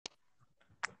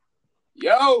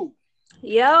Yo,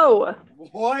 Yo,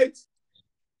 what's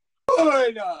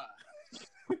good?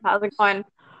 how's it going?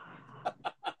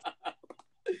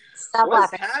 Stop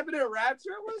What's laughing. happening, Rapture?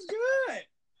 What's good?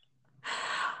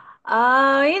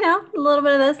 A little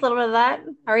bit of this, a little bit of that.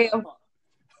 How are you?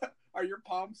 Are your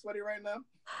palms sweaty right now?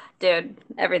 Dude,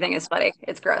 everything is sweaty.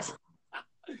 It's gross.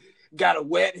 Got a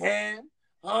wet hand?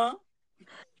 Huh?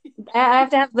 I have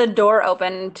to have the door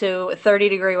open to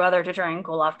 30-degree weather to try and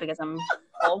cool off because I'm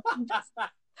cold.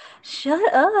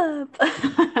 Shut up.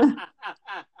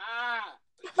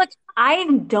 Look, I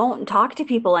don't talk to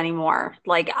people anymore.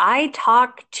 Like, I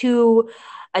talk to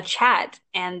a chat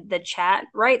and the chat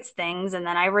writes things and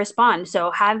then I respond.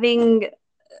 So having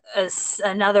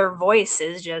another voice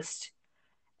is just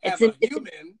it's Have a it's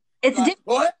human. it's Like, different.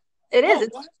 what? It is. Whoa,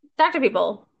 It's what? talk to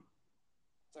people.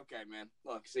 It's okay, man.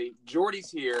 Look, see,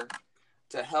 Jordy's here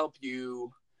to help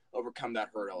you overcome that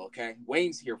hurdle, okay?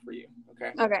 Wayne's here for you,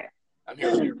 okay? Okay. I'm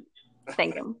here for you.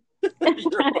 Thank you.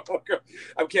 You're welcome.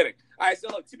 I'm kidding. All right, so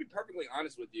look, to be perfectly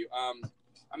honest with you, I'm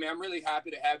really happy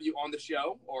to have you on the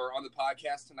show or on the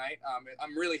podcast tonight.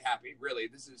 I'm really happy. Really,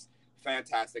 this is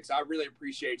fantastic. So I really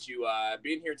appreciate you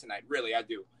being here tonight. Really, I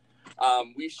do.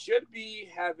 We should be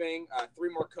having three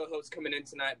more co-hosts coming in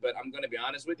tonight, but I'm going to be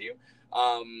honest with you.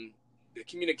 The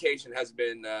communication has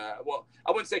been well,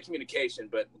 I wouldn't say communication,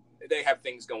 but they have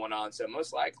things going on. So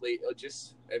most likely,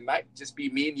 it might just be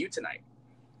me and you tonight.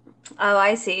 Oh,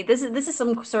 I see. This is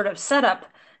some sort of setup.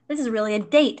 This is really a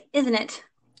date, isn't it?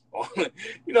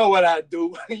 You know what I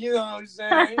do. You know what I'm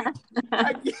saying?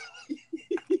 I,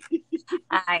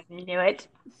 I knew it.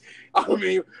 I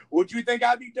mean, what do you think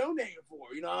I'd be donating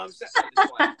for? You know what I'm saying? I'm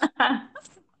just playing.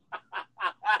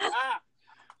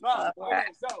 No, okay,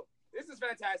 so this is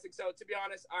fantastic. So to be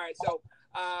honest, all right, so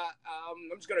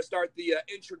I'm just gonna start the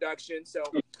introduction. So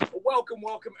welcome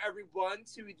everyone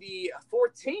to the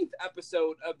 14th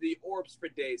episode of the Orbs for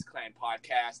Days Clan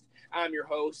podcast. I'm your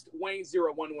host Wayne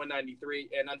 01193,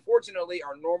 and unfortunately,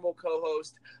 our normal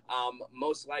co-host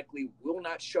most likely will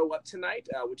not show up tonight,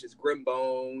 which is Grim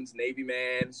Bones, Navy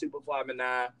Man, Superfly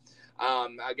Mana.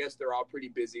 I guess they're all pretty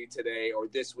busy today or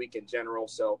this week in general,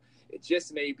 so it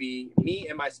just may be me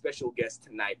and my special guest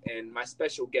tonight. And my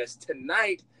special guest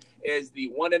tonight is the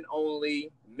one and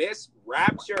only Miss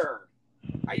Rapture.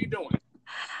 How you doing?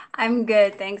 I'm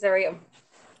good. Thanks. How are you?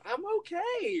 I'm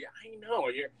okay. I know.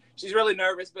 She's really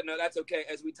nervous, but no, that's okay.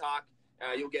 As we talk,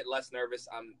 you'll get less nervous.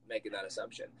 I'm making that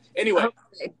assumption. Anyway,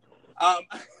 Okay. well,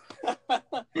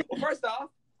 first off,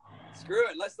 screw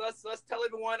it. Let's tell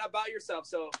everyone about yourself.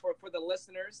 So for the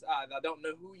listeners that don't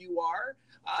know who you are,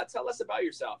 tell us about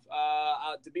yourself.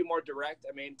 To be more direct,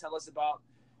 I mean, tell us about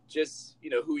just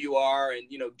who you are and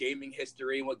gaming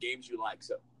history and what games you like.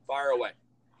 So fire away.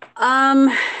 Um,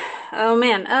 oh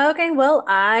man. Okay, well,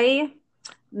 I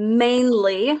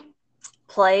mainly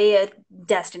play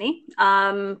Destiny.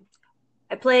 I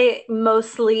play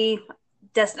mostly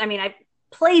I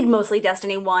played mostly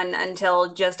Destiny 1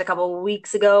 until just a couple of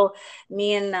weeks ago.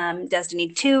 Me and Destiny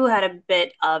 2 had a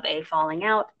bit of a falling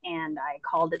out, and I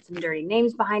called it some dirty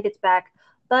names behind its back.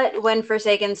 But when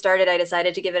Forsaken started, I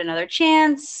decided to give it another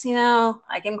chance. I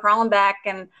came crawling back,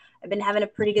 and I've been having a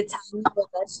pretty good time with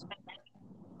it.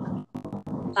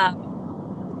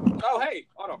 Oh, hey,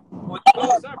 hold on.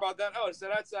 Oh, sorry about that. Oh, so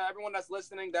that's everyone that's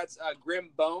listening. That's Grim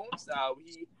Bones.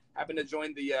 He happened to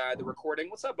join the recording.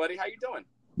 What's up, buddy? How you doing?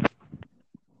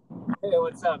 Hey,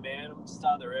 what's up, man? I'm just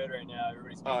on the road right now.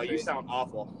 Everybody's Oh, crazy. you sound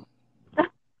awful.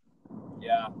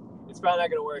 Yeah, it's probably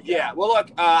not gonna work. Yeah. out. Well, look.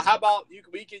 How about you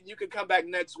can come back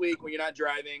next week when you're not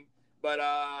driving, but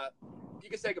you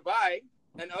can say goodbye.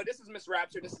 And this is Miss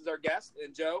Rapture. This is our guest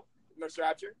and Joe. Miss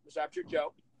Rapture,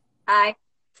 Joe. Hi.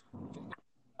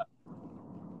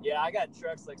 Yeah, I got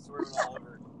trucks like swerving all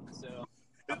over. So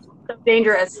So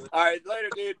dangerous. All right, later,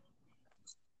 dude.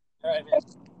 all right, man.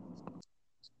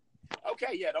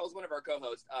 Okay, yeah, that was one of our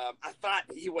co-hosts. I thought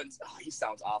he wouldn't. Oh, he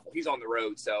sounds awful. He's on the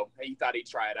road, so he thought he'd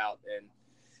try it out. And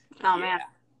Oh yeah. man.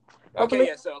 Okay,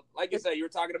 yeah. So, like you said, you were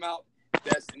talking about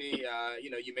Destiny.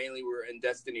 You mainly were in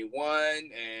Destiny 1,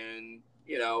 and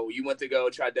you went to go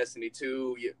try Destiny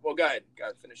 2. Well, go ahead.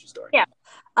 Finish your story. Yeah.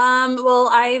 Well,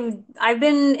 I've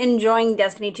been enjoying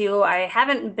Destiny 2. I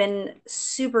haven't been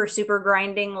super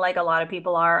grinding like a lot of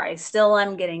people are. I still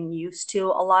am getting used to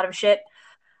a lot of stuff.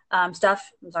 I'm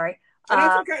sorry. And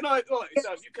that's okay. No, look,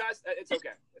 so if you cuss, it's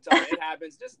okay. It's all right. It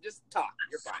happens. Just talk.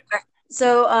 You're fine.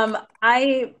 So,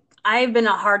 I've been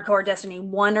a hardcore Destiny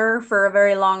 1er for a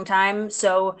very long time,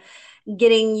 so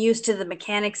getting used to the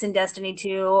mechanics in Destiny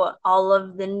 2, all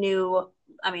of the new,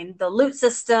 the loot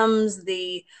systems,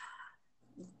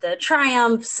 the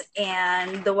triumphs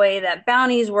and the way that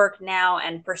bounties work now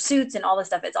and pursuits and all this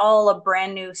stuff. It's all a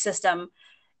brand new system.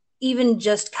 Even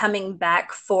just coming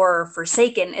back for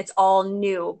Forsaken, it's all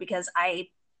new because I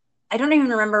don't even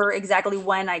remember exactly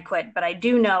when I quit, but I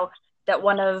do know that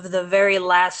one of the very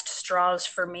last straws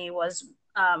for me was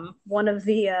one of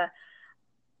the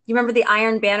you remember the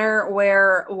Iron Banner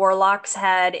where warlocks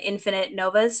had infinite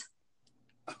novas?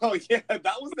 Oh yeah, that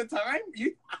was the time.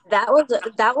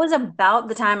 That was about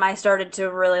the time I started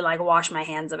to really like wash my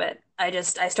hands of it. I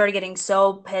started getting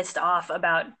so pissed off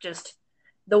about just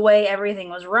the way everything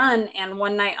was run. And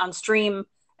one night on stream,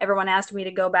 everyone asked me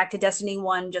to go back to Destiny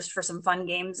 1 just for some fun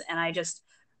games. And I just,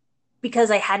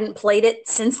 because I hadn't played it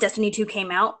since Destiny 2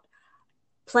 came out,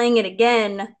 playing it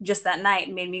again just that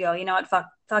night made me go, you know what,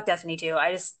 fuck Destiny 2.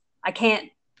 I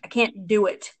can't do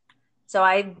it. So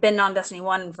I've been on Destiny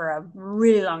 1 for a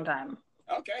really long time.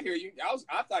 Okay, I hear you.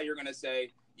 I thought you were gonna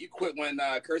say you quit when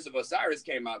Curse of Osiris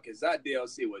came out because that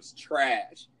DLC was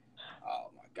trash.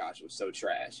 Oh my gosh, it was so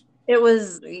trash. It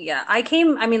was, yeah.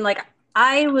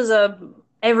 I was a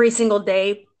every single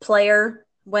day player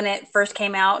when it first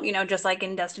came out, you know, just like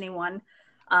in Destiny 1.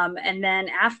 And then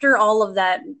after all of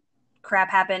that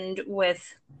crap happened with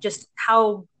just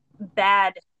how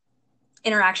bad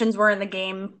interactions were in the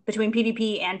game between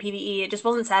PvP and PvE, it just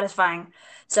wasn't satisfying.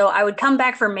 So I would come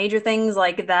back for major things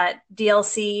like that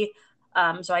DLC.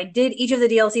 So I did each of the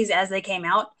DLCs as they came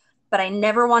out, but I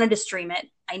never wanted to stream it.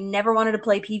 I never wanted to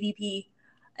play PvP.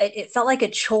 It felt like a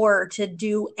chore to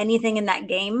do anything in that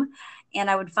game. And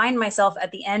I would find myself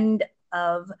at the end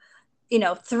of,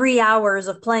 3 hours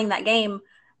of playing that game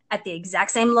at the exact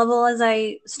same level as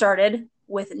I started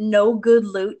with no good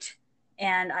loot.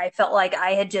 And I felt like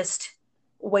I had just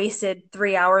wasted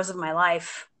 3 hours of my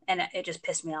life, and it just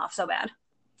pissed me off so bad.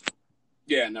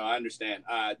 Yeah, no, I understand.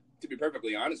 To be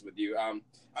perfectly honest with you, I'm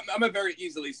a very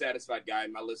easily satisfied guy,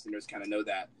 and my listeners kind of know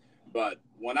that. But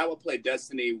when I would play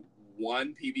Destiny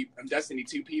 1 PvP, Destiny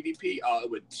 2 PvP,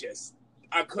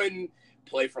 I couldn't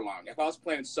play for long. If I was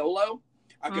playing solo,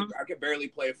 I could barely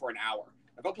play for an hour.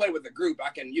 If I play with a group, I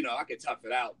could tough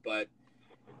it out. But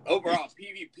overall,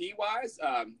 PvP wise,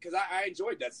 because I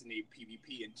enjoy Destiny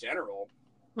PvP in general.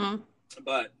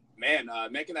 But man,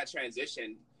 making that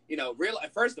transition,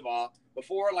 first of all,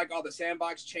 before like all the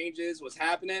sandbox changes was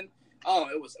happening,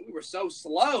 we were so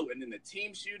slow, and then the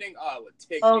team shooting, it would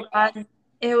tick me off.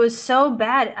 It was so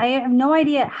bad. I have no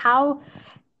idea how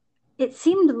it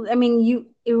seemed. I mean, you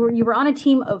were on a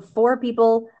team of 4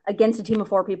 people against a team of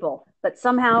 4 people, but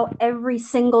somehow every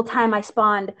single time I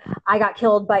spawned, I got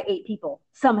killed by 8 people.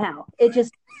 Somehow, it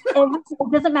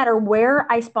doesn't matter where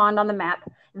I spawned on the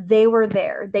map. They were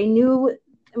there. They knew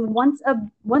once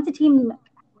a team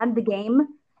had the game,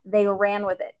 they ran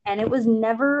with it. And it was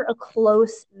never a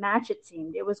close match, it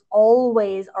seemed. It was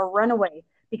always a runaway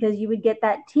because you would get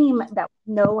that team that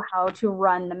would know how to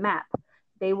run the map.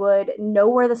 They would know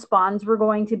where the spawns were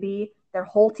going to be. Their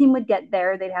whole team would get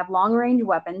there. They'd have long-range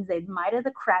weapons. They'd mita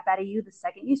the crap out of you the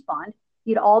second you spawned.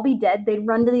 You'd all be dead. They'd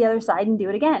run to the other side and do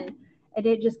it again. And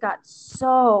it just got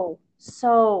so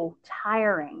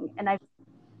tiring. And I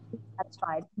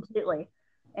satisfied completely,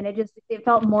 and it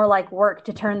felt more like work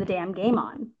to turn the damn game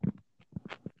on.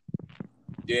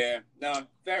 Yeah, no,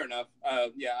 fair enough.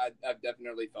 I've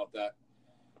definitely felt that.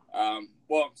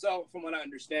 So from what I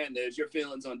understand, is your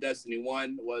feelings on Destiny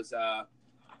 1 was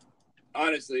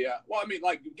honestly,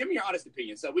 give me your honest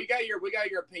opinion. So we got your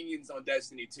opinions on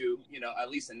Destiny 2, at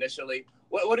least initially.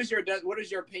 What is your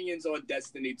opinions on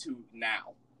Destiny 2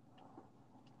 now?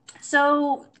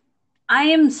 So I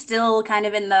am still kind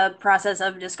of in the process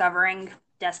of discovering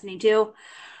Destiny 2.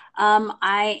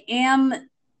 I am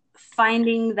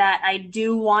finding that I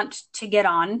do want to get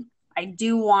on. I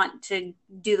do want to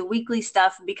do the weekly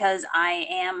stuff because I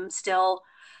am still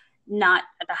not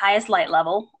at the highest light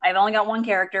level. I've only got 1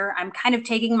 character. I'm kind of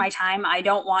taking my time. I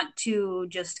don't want to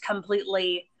just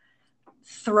completely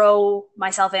throw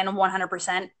myself in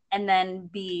 100% and then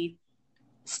be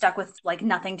stuck with like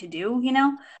nothing to do,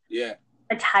 Yeah.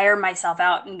 I tire myself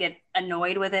out and get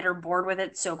annoyed with it or bored with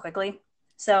it so quickly.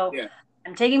 So yeah.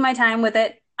 I'm taking my time with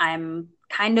it. I'm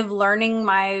kind of learning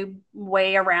my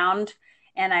way around,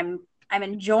 and I'm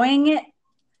enjoying it,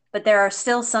 but there are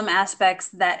still some aspects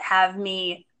that have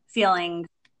me feeling,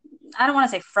 I don't want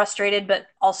to say frustrated, but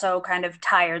also kind of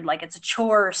tired, like it's a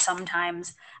chore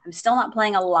sometimes. I'm still not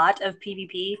playing a lot of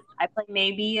PvP. I play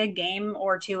maybe a game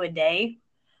or 2 a day.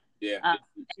 Yeah.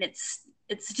 And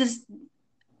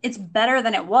it's better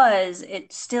than it was.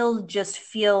 It still just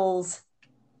feels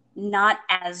not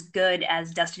as good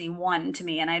as Destiny 1 to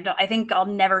me. And I think I'll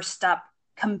never stop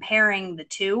comparing the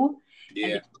two.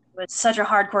 Yeah. was such a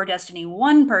hardcore Destiny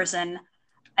 1 person,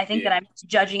 I think Yeah. that I'm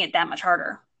judging it that much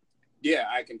harder. Yeah,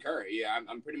 I concur. Yeah,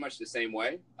 I'm pretty much the same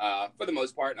way. For the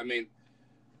most part, I mean,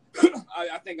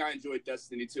 I think I enjoyed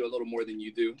Destiny 2 a little more than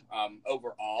you do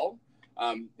overall.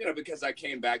 Because I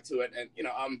came back to it, and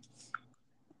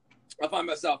I find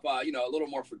myself, a little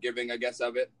more forgiving, I guess,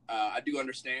 of it. I do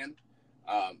understand,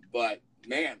 but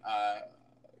man,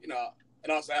 it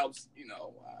also helps.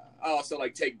 I also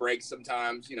like take breaks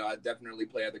sometimes. I definitely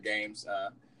play other games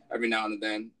every now and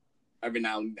then, every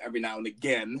now and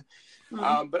again.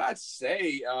 But I'd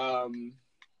say,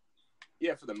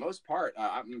 yeah, for the most part,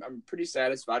 I'm pretty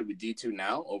satisfied with D2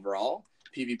 now overall,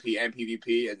 PvP and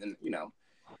PvP, and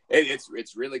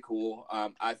it's really cool.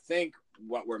 I think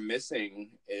what we're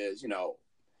missing is,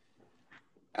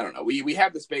 I don't know. We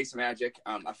have the space magic.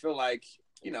 I feel like,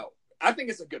 I think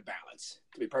it's a good balance,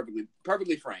 to be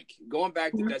perfectly frank. Going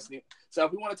back to Destiny. So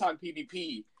if we want to talk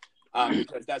PvP,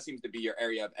 because that seems to be your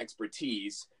area of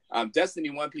expertise, Destiny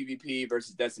 1 PvP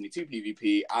versus Destiny 2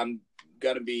 PvP, I'm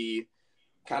going to be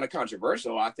kind of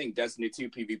controversial. I think Destiny 2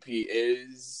 PvP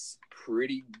is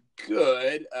pretty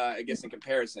good, I guess, in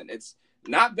comparison. It's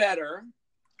not better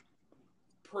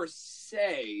per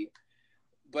se,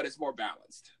 but it's more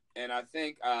balanced. And I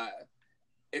think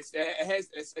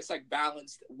it's like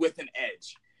balanced with an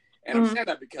edge. And I'm saying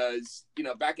that because,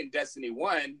 back in Destiny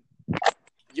 1,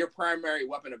 your primary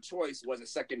weapon of choice was a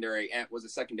secondary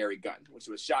gun, which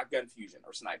was shotgun fusion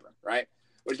or sniper, right?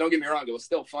 Which, don't get me wrong, it was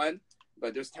still fun,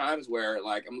 but there's times where,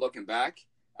 like, I'm looking back,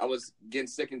 I was getting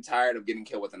sick and tired of getting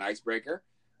killed with an icebreaker.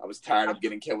 I was tired of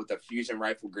getting killed with a fusion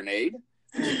rifle grenade.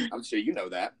 I'm sure you know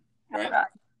that, right?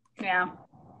 Yeah.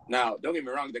 Now, don't get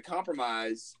me wrong, the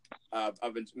compromise of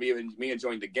me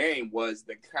enjoying the game was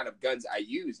the kind of guns I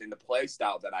used in the play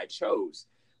style that I chose,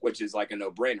 which is like a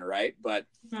no-brainer, right? But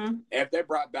if they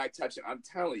brought back I'm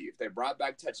telling you, if they brought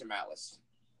back Touch of Malice,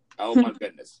 oh my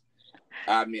goodness.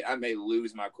 I mean, I may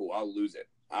lose my cool. I'll lose it.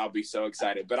 I'll be so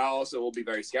excited. But I also will be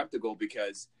very skeptical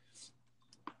because,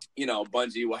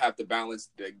 Bungie will have to balance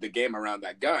the game around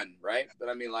that gun, right? But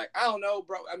I mean, like, I don't know,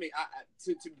 bro. I mean,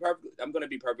 I'm going to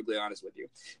be perfectly honest with you.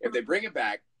 If they bring it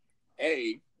back,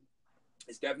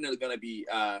 it's definitely going to be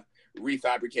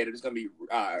refabricated. It's going to be,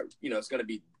 it's going to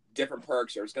be different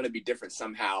perks, or it's going to be different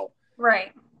somehow.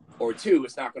 Right. Or two,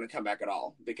 it's not going to come back at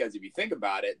all. Because if you think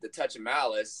about it, the Touch of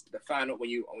Malice, the final, when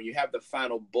you have the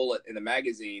final bullet in the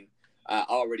magazine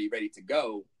already ready to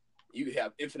go, you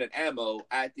have infinite ammo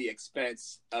at the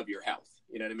expense of your health.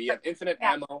 You know what I mean? You have infinite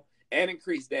ammo and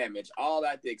increased damage, all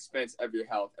at the expense of your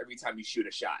health every time you shoot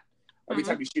a shot. Every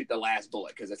time you shoot the last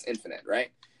bullet, because it's infinite,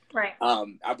 right? Right.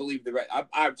 I believe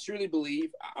I truly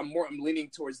believe I'm leaning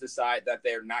towards the side that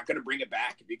they're not going to bring it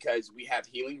back because we have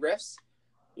healing rifts.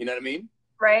 You know what I mean?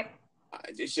 Right.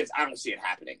 It's just, I don't see it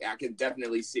happening. I can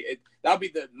definitely see it. That'll be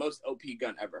the most OP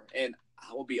gun ever, and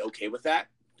I will be okay with that.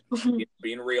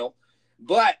 Being real,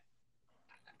 but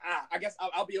I guess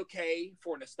I'll be okay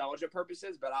for nostalgia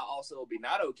purposes, but I'll also be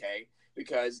not okay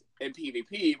because in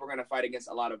PvP we're going to fight against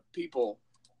a lot of people.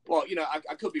 Well,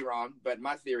 I could be wrong, but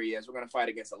my theory is we're going to fight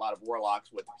against a lot of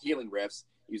warlocks with healing rifts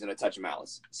using a Touch of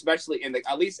Malice, especially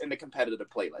at least in the competitive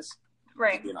playlist.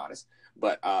 Right. Being honest,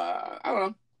 but I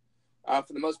don't know.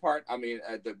 For the most part, I mean,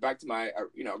 back to my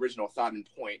original thought and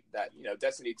point that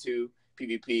Destiny 2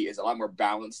 PvP is a lot more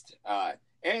balanced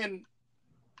and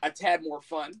a tad more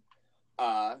fun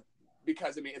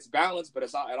because I mean it's balanced, but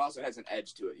it also has an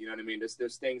edge to it. You know what I mean?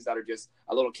 There's things that are just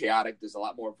a little chaotic. There's a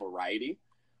lot more variety.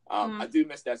 I do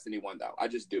miss Destiny 1 though. I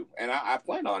just do, and I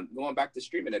plan on going back to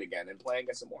streaming it again and playing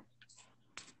it some more.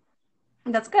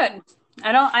 That's good.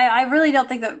 I really don't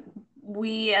think that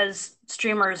we as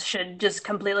streamers should just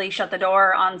completely shut the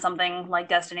door on something like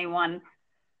Destiny 1.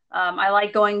 I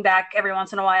like going back every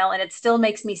once in a while, and it still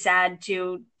makes me sad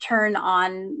to turn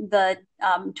on the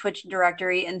Twitch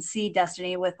directory and see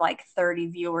Destiny with like 30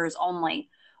 viewers only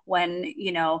when,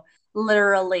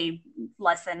 literally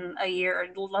less than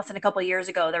a couple of years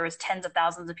ago, there was tens of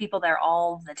thousands of people there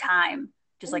all the time,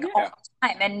 just all the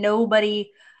time. And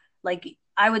nobody, like,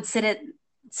 I would sit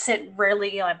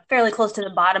rarely, fairly close to the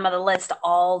bottom of the list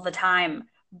all the time,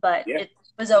 but it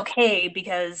was okay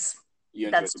because you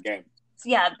enjoyed the game.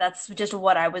 Yeah, that's just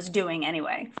what I was doing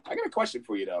anyway. I got a question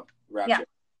for you though, Rapture. Yeah.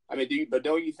 I mean,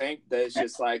 don't you think that it's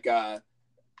just like, I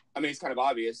mean, it's kind of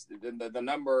obvious the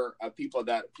number of people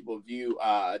view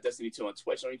Destiny 2 on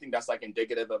Twitch. Don't you think that's like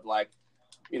indicative of like,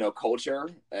 culture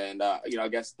and I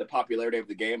guess the popularity of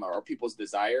the game or people's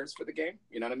desires for the game?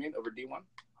 You know what I mean? Over D1.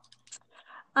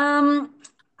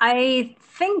 I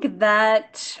think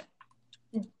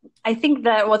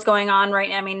that what's going on right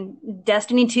now. I mean,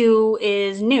 Destiny 2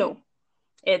 is new.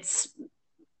 It's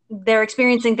they're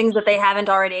experiencing things that they haven't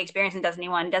already experienced in Destiny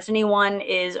 1. Destiny 1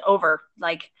 is over.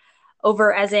 Like,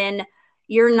 over as in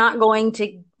you're not going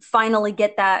to finally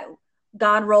get that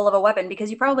god roll of a weapon because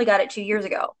you probably got it 2 years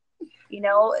ago.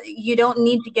 You don't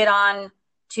need to get on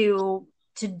to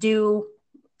do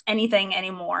anything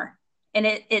anymore. And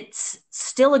it's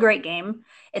still a great game.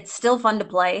 It's still fun to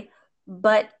play,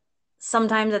 but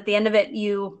sometimes at the end of it,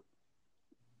 you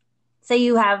say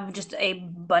you have just a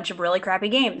bunch of really crappy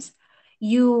games.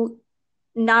 You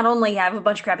not only have a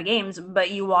bunch of crappy games,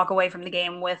 but you walk away from the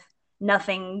game with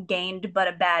nothing gained but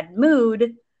a bad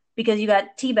mood because you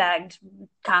got teabagged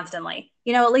constantly.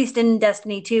 At least in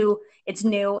Destiny 2, it's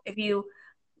new. If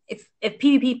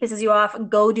PvP pisses you off,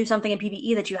 go do something in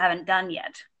PvE that you haven't done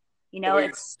yet.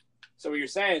 So what you're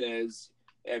saying is,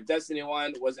 if Destiny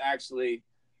 1 was actually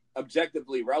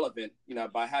objectively relevant,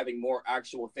 by having more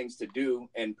actual things to do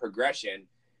and progression,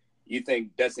 you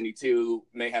think Destiny 2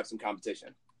 may have some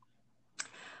competition?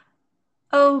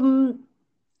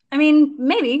 I mean,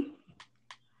 maybe.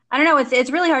 I don't know.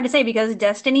 It's really hard to say because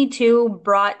Destiny 2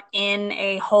 brought in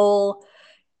a whole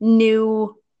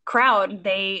new crowd.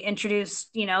 They introduced,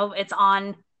 it's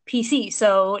on PC.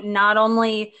 So not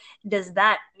only does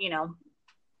that,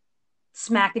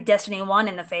 smack Destiny 1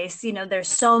 in the face, there's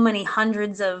so many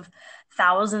hundreds of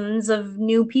thousands of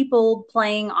new people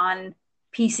playing on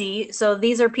PC. So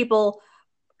these are people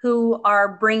who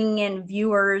are bringing in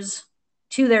viewers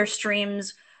to their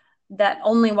streams that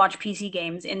only watch PC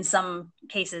games in some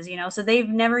cases, so they've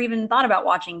never even thought about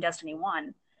watching Destiny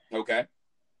 1. Okay.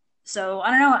 So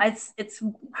I don't know. It's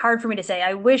hard for me to say.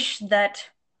 I wish that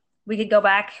we could go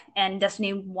back and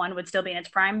Destiny 1 would still be in its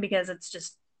prime because it's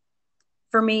just,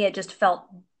 for me, it just felt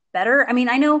better. I mean,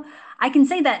 I know I can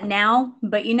say that now,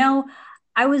 but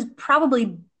I was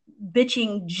probably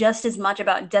bitching just as much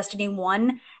about Destiny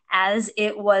 1 as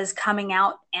it was coming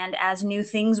out and as new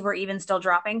things were even still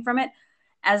dropping from it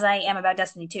as I am about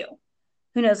Destiny 2.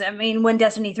 Who knows? I mean, when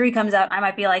Destiny 3 comes out, I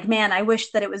might be like, man, I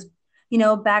wish that it was,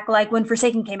 back like when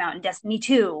Forsaken came out in Destiny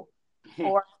 2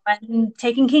 or when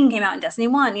Taken King came out in Destiny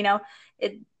 1.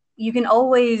 You can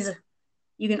always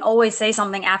say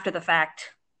something after the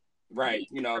fact. Right.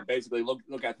 Basically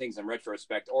look at things in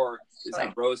retrospect or just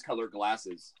have rose-colored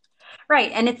glasses.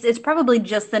 Right. And it's probably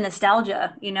just the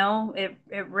nostalgia,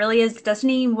 it really is.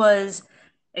 Destiny was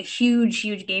a huge,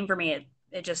 huge game for me.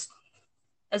 It just,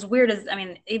 as weird as, I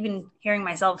mean, even hearing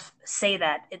myself say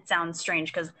that, it sounds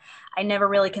strange because I never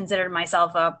really considered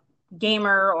myself a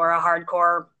gamer or a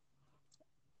hardcore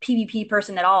PvP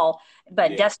person at all.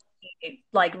 But Destiny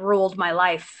ruled my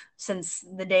life since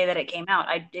the day that it came out.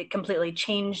 It completely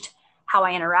changed how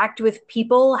I interact with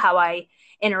people, how I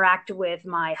interact with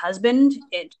my husband.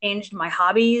 It changed my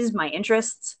hobbies, my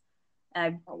interests.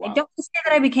 I don't say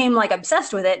that I became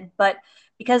obsessed with it, but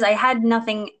because I had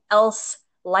nothing else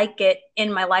like it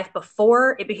in my life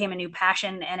before, it became a new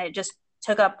passion, and it just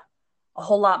took up a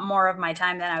whole lot more of my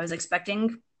time than I was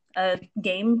expecting a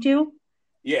game to.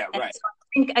 Yeah, right. So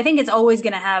I think it's always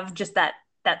going to have just that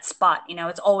spot.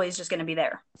 It's always just going to be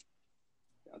there.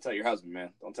 I'll tell your husband, man.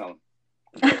 Don't tell him.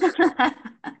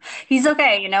 He's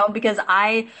okay, because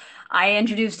I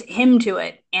introduced him to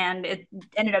it, and it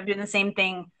ended up doing the same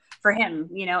thing for him.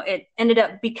 It ended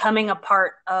up becoming a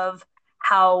part of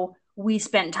how we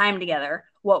spent time together,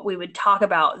 what we would talk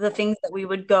about, the things that we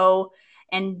would go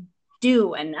and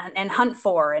do and hunt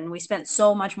for. And we spent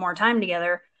so much more time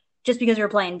together just because we were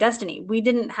playing Destiny. We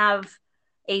didn't have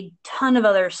a ton of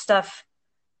other stuff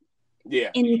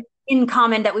in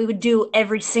common that we would do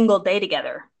every single day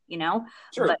together,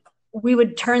 Sure. But we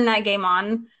would turn that game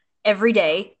on every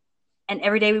day, and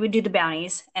every day we would do the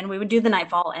bounties and we would do the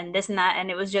nightfall and this and that.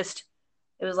 And it was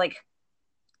like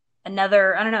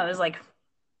another, I don't know, it was like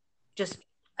just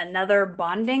another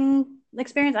bonding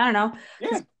experience. I don't know.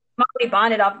 Yeah. I'm already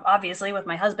bonded obviously with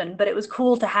my husband, but it was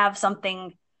cool to have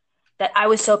something that I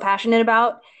was so passionate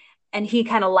about. And he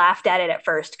kind of laughed at it at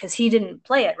first because he didn't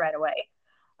play it right away.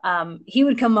 He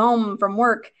would come home from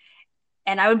work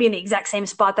and I would be in the exact same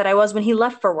spot that I was when he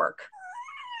left for work,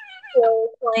 still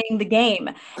playing the game.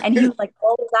 And he would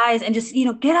roll his eyes and just,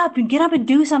 get up and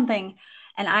do something.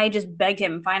 And I just begged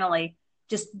him finally,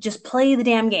 just play the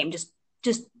damn game. Just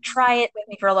try it with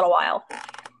me for a little while. And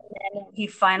then he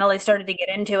finally started to get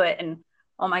into it. And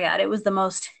oh my God, it was the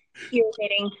most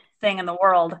irritating thing in the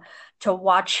world to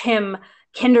watch him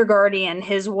kindergarten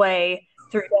his way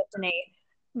through Destiny,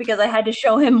 because I had to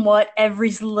show him what every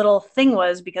little thing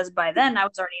was, because by then I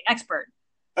was already an expert.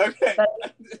 Okay. But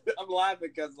I'm laughing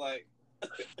because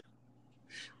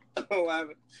I'm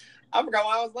laughing. I forgot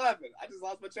why I was laughing. I just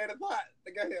lost my train of thought.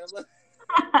 Go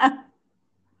ahead.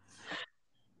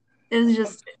 It was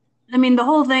just I mean, the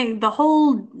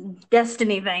whole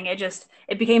Destiny thing,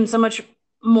 it became so much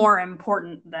more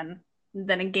important than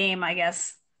a game, I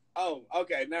guess. Oh,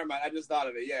 okay, never mind. I just thought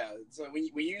of it. Yeah. So when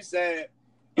you said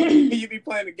you be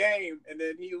playing the game and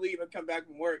then he leave and come back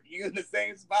from work, you in the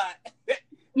same spot.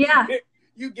 Yeah.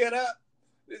 You get up.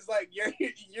 It's like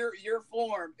your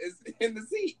form is in the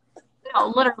seat.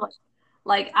 No, literally.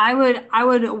 Like I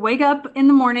would wake up in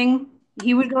the morning,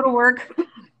 he would go to work.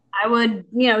 I would,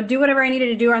 do whatever I needed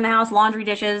to do around the house, laundry,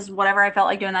 dishes, whatever I felt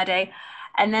like doing that day.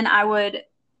 And then I would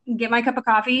get my cup of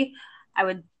coffee. I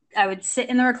would I would sit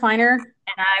in the recliner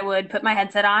and I would put my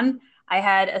headset on. I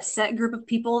had a set group of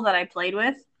people that I played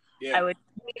with. Yeah. I would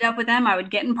meet up with them. I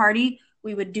would get in party.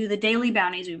 We would do the daily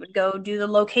bounties. We would go do the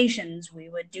locations. We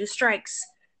would do strikes.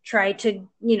 Try to,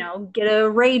 get a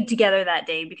raid together that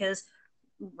day because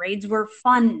raids were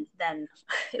fun then.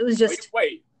 It was just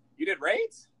Wait, you did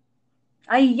raids?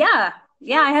 yeah,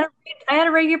 I had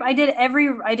a raid group. I did every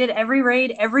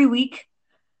raid every week.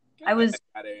 I was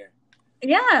Out of here.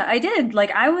 Yeah, I did.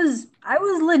 Like I was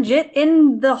legit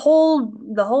in the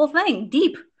whole thing,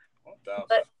 deep. What the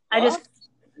But I fuck? just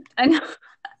I know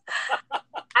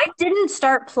I didn't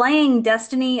start playing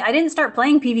Destiny. I didn't start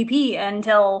playing PvP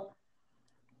until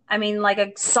I mean like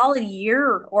a solid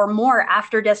year or more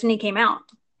after Destiny came out.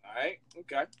 All right.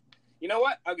 Okay. You know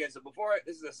what? Okay, so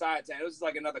this is a side tangent. This is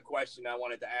like another question I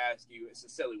wanted to ask you. It's a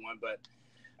silly one, but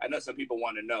I know some people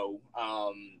want to know.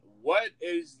 What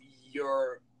is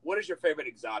your favorite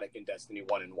exotic in Destiny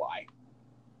 1 and why?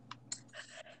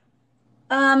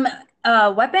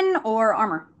 Weapon or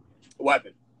armor?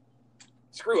 Weapon.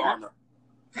 Screw armor.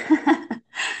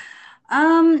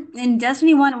 In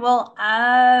Destiny 1, well,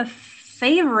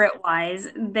 favorite wise,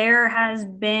 there has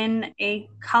been a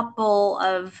couple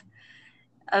of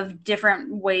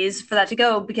different ways for that to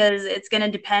go because it's going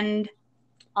to depend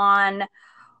on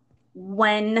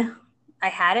when I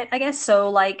had it, I guess. So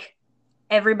like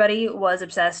everybody was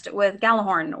obsessed with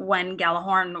Galahorn when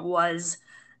Galahorn was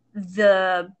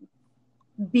the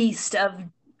beast of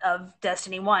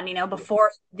Destiny 1,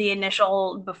 before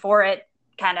it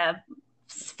kind of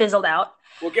fizzled out.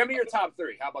 Well, give me your top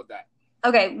 3. How about that?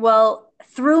 Okay, well,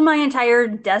 through my entire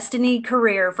Destiny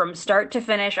career from start to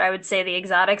finish, I would say the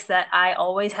exotics that I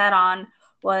always had on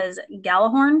was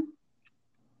Galahorn.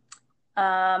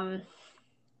 And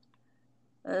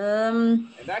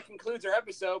that concludes our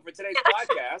episode for today's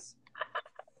podcast.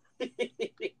 It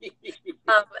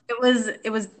was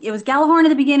Galahorn at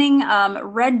the beginning.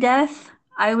 Red Death.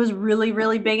 I was really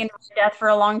really big into Red Death for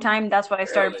a long time. That's what I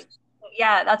started. Really?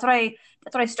 Yeah, that's what I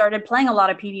started playing a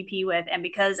lot of PvP with, and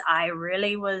because I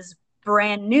really was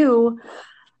brand new,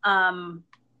 I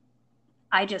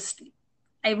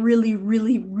really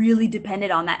really really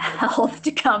depended on that health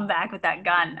to come back with that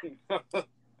gun.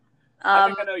 I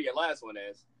think I know your last one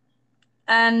is.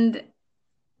 And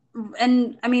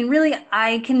I mean, really,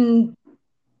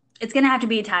 it's gonna have to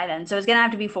be a tie then. So it's gonna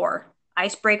have to be 4.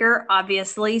 Icebreaker,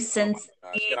 obviously, since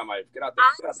Get out I'm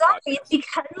the sorry, podcast.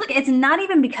 because look, it's not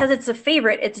even because it's a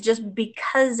favorite. It's just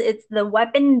because it's the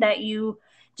weapon that you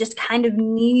just kind of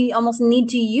almost need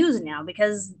to use now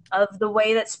because of the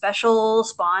way that special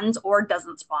spawns or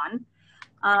doesn't spawn.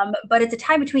 But it's a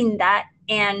tie between that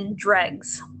and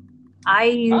dregs. I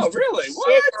used Oh, really?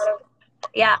 What?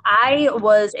 Yeah, I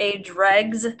was a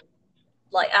dregs.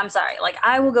 Like, I'm sorry. Like,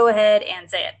 I will go ahead and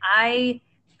say it. I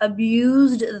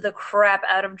abused the crap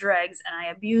out of dregs and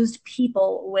I abused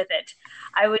people with it.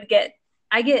 I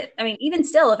mean, even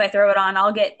still, if I throw it on,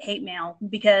 I'll get hate mail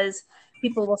because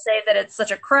people will say that it's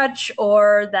such a crutch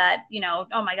or that,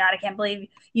 oh my God, I can't believe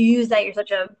you use that. You're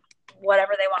such a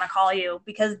whatever they want to call you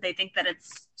because they think that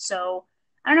it's so,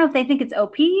 I don't know if they think it's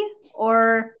OP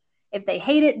or if they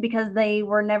hate it because they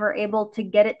were never able to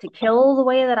get it to kill the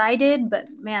way that I did. But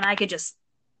man,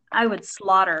 I would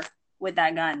slaughter with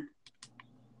that gun.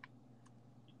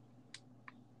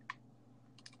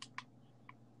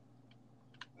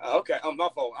 Okay, my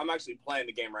fault. I'm actually playing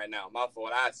the game right now. My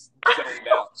fault. I zoned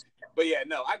out. But yeah,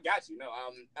 no, I got you. No,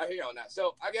 I hear you on that.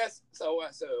 So I guess so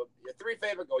your 3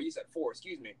 favorite goal. You said 4.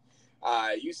 Excuse me.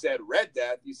 You said Red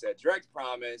Death. You said Dreg's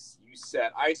Promise. You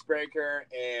said Icebreaker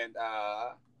and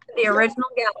the original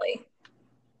Galley.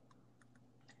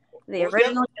 The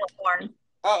original Galahorn.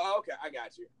 Oh, okay, I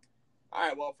got you. All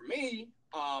right. Well, for me,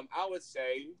 I would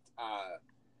say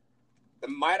the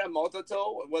Mida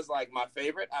Multitool was like my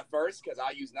favorite at first because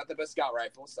I use nothing but scout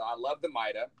rifles, so I love the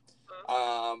Mida.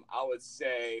 I would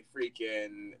say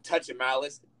freaking Touch of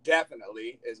Malice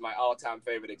definitely is my all-time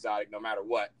favorite exotic, no matter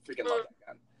what. Freaking love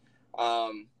that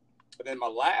gun. But then my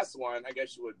last one, I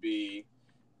guess, would be.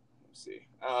 Let's see.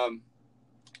 I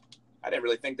didn't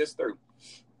really think this through.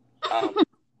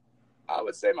 I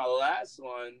would say my last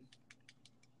one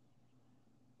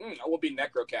will be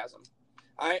Necrochasm.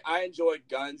 I enjoyed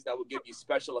guns that would give you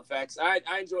special effects. I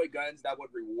enjoy guns that would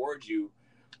reward you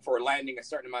for landing a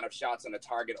certain amount of shots on a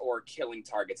target or killing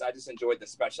targets. I just enjoyed the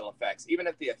special effects, even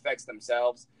if the effects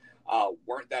themselves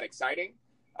weren't that exciting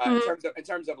in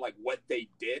terms of like what they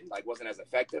did, like wasn't as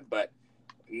effective. But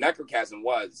Necrochasm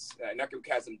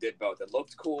Necrochasm did both. It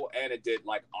looked cool and it did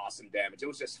like awesome damage. It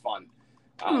was just fun.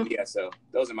 Yeah, so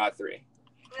those are my three.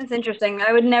 That's interesting.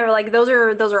 I would never like those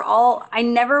are all. I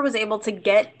never was able to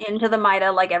get into the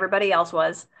Mida like everybody else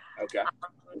was. Okay.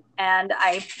 And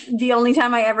the only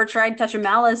time I ever tried Touch of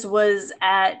Malice was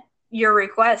at your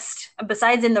request.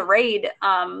 Besides in the raid,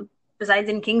 besides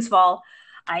in Kingsfall,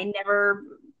 I never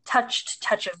touched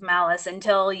Touch of Malice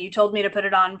until you told me to put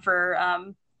it on for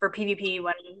PvP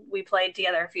when we played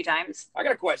together a few times. I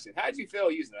got a question. How did you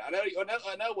feel using it?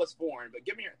 I know what's foreign, but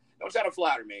don't try to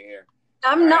flatter me here.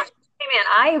 I'm not. Hey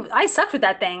man, I sucked with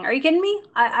that thing. Are you kidding me?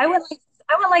 I went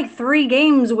like 3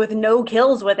 games with no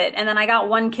kills with it, and then I got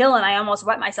 1 kill, and I almost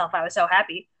wet myself. I was so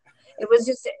happy. It was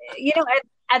just,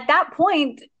 at that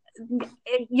point,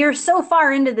 you're so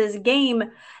far into this game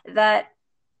that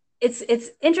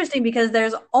it's interesting because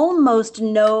there's almost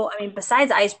no. I mean,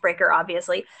 besides Icebreaker,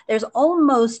 obviously, there's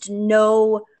almost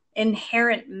no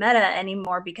inherent meta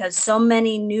anymore because so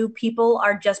many new people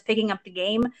are just picking up the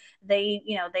game. They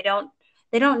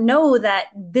don't know that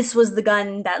this was the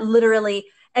gun that literally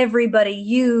everybody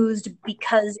used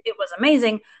because it was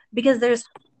amazing, because there's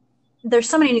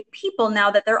so many new people now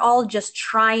that they're all just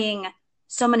trying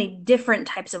so many different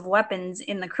types of weapons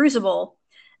in the Crucible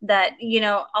that,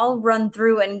 I'll run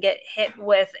through and get hit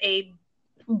with a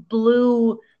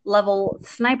blue level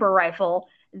sniper rifle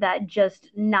that just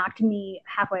knocked me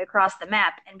halfway across the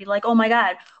map and be like, oh my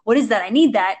God, what is that? I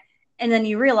need that. And then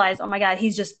you realize, oh my God,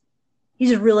 he's just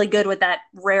really good with that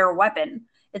rare weapon.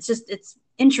 It's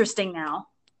interesting now.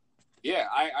 Yeah,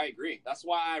 I agree. That's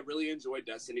why I really enjoy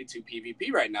Destiny 2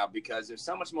 PvP right now, because there's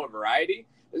so much more variety.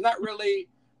 There's not really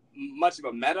much of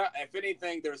a meta. If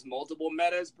anything, there's multiple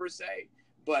metas per se,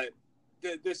 but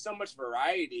there's so much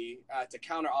variety to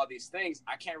counter all these things.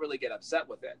 I can't really get upset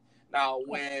with it. Now,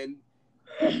 when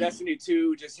Destiny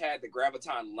 2 just had the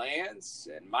Graviton Lance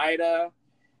and Mida,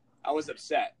 I was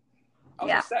upset. I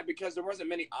was upset because there wasn't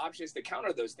many options to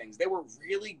counter those things. They were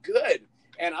really good.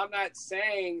 And I'm not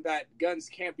saying that guns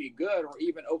can't be good or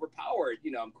even overpowered.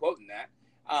 I'm quoting that.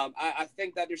 I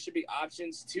think that there should be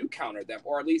options to counter them,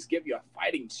 or at least give you a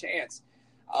fighting chance.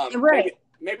 Right.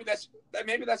 Maybe that's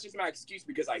just my excuse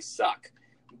because I suck.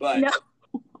 But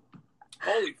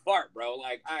holy fart, bro!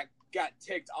 Like, I got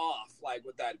ticked off like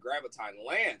with that Graviton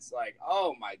Lance. Like,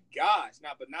 oh my gosh!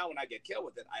 But now when I get killed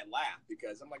with it, I laugh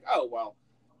because I'm like, oh well.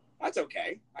 That's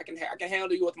okay. I can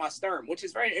handle you with my Sturm, which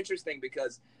is very interesting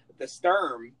because the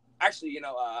Sturm actually,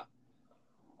 I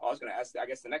was going to ask, I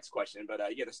guess, the next question, but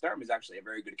the Sturm is actually a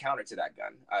very good counter to that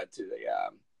gun,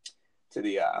 to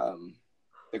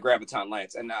the Graviton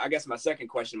Lance. And I guess my second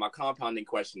question, my compounding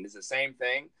question, is the same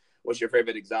thing. What's your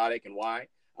favorite exotic and why?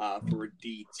 For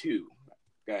D2,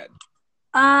 go ahead.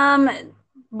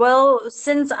 Well,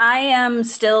 since I am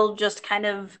still just kind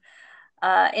of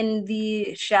in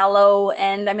the shallow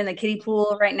end, I'm in the kiddie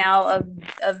pool right now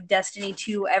of Destiny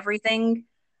 2 everything.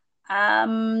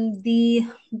 The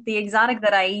exotic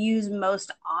that I use most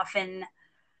often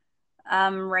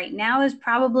right now is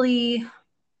probably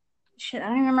I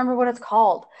don't even remember what it's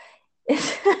called.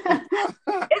 It's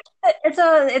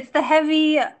the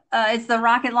heavy it's the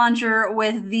rocket launcher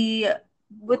with the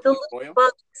little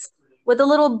bugs, with the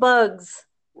little bugs.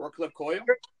 Warcliffe Coil?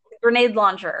 Grenade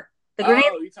launcher. The grenade.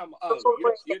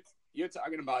 You're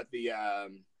talking about the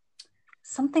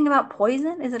something about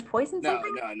poison? Is it poison? No.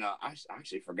 I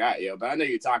actually forgot, but I know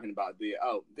you're talking about the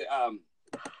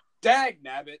dag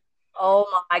nabbit. Oh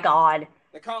my God.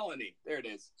 The Colony. There it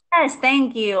is. Yes,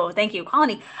 thank you,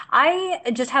 Colony. I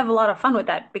just have a lot of fun with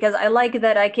that because I like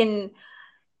that I can.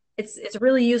 It's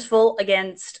really useful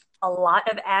against a lot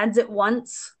of ads at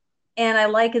once, and I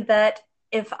like that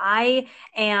if I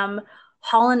am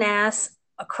hauling ass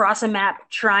across a map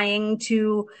trying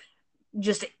to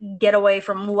just get away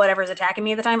from whatever's attacking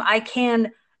me at the time, I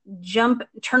can jump,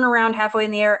 turn around halfway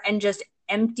in the air and just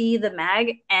empty the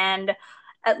mag, and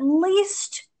at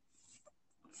least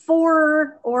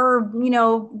 4 or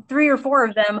 3 or 4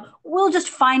 of them will just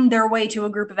find their way to a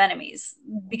group of enemies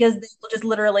because they will just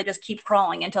literally just keep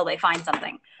crawling until they find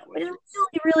something. It's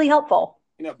really, really helpful.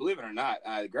 Believe it or not,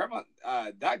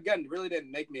 that gun really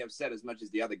didn't make me upset as much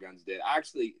as the other guns did. I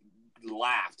actually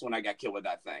laughed when I got killed with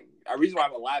that thing. The reason why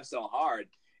I would laugh so hard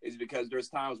is because there's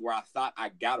times where I thought I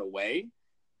got away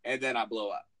and then I blow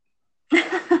up.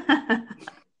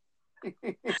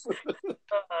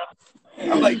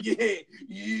 I'm like,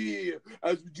 yeah,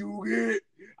 that's what you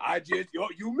get.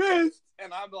 You missed.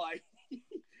 And I'm like,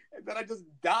 and then I just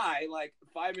die like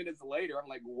 5 minutes later. I'm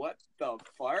like, what the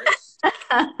fuck?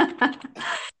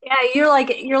 Yeah, you're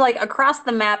like across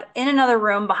the map in another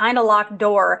room behind a locked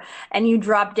door, and you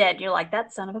drop dead. You're like,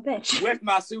 that son of a bitch. With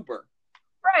my super.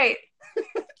 Right.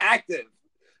 Active.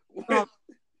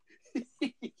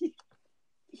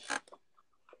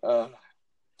 Oh.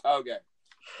 Okay.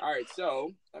 All right,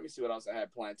 so let me see what else I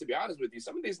had planned. To be honest with you,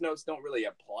 some of these notes don't really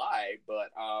apply, but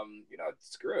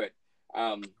screw it.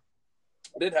 I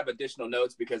did have additional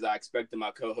notes because I expected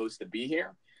my co-host to be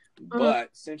here, but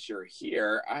since you're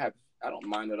here, I don't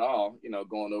mind at all,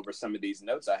 going over some of these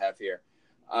notes I have here.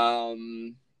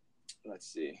 Let's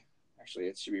see. Actually,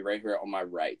 it should be right here on my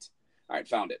right. All right,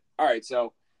 found it. All right,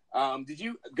 so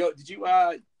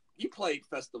you played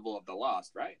Festival of the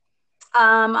Lost, right?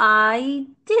 I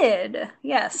did,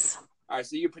 yes. All right,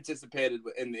 so you participated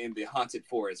in the Haunted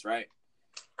Forest, right?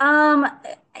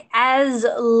 As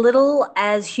little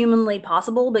as humanly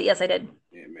possible, but yes, I did.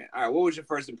 Yeah, man. All right, what was your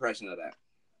first impression of that?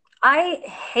 I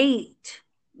hate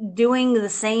doing the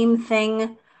same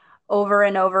thing over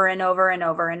and over and over and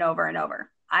over and over and over.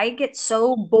 I get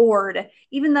so bored,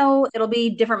 even though it'll be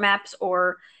different maps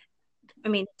or,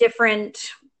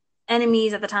 different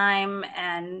enemies at the time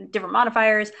and different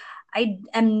modifiers. I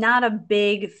am not a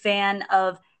big fan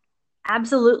of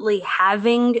absolutely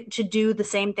having to do the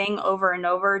same thing over and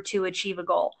over to achieve a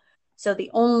goal. So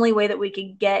the only way that we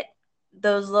could get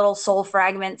those little soul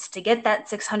fragments to get that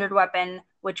 600 weapon,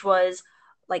 which was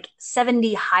like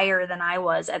 70 higher than I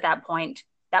was at that point,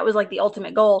 that was like the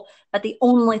ultimate goal. But the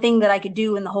only thing that I could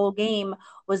do in the whole game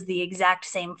was the exact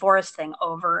same forest thing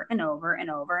over and over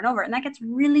and over and over. And that gets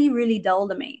really, really dull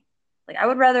to me. Like, I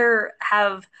would rather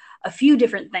have a few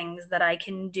different things that I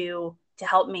can do to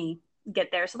help me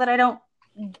get there so that I don't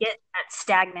get that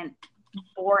stagnant,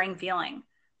 boring feeling.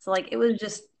 So like, it was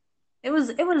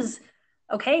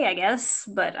okay, I guess,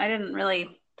 but I didn't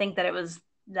really think that it was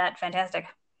that fantastic.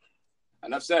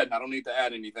 Enough said. I don't need to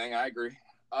add anything. I agree.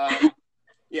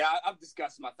 Yeah, I've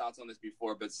discussed my thoughts on this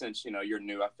before, but since you're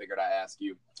new, I figured I'd ask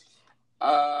you.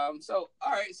 So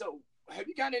all right. So have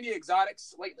you gotten any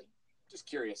exotics lately? Just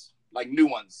curious, like new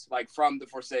ones, like from the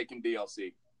Forsaken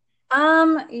DLC.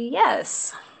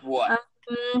 Yes. What?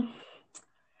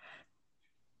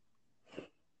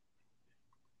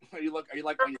 Are you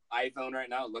like on your iPhone right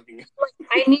now looking?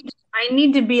 I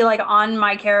need to be like on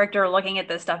my character looking at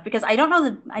this stuff because I don't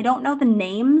know the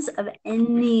names of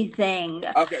anything.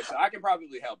 Okay, so I can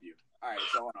probably help you. All right,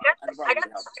 so hold on. I got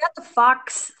the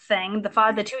fox thing,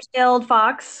 the two-tailed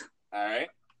fox. All right.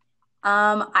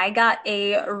 I got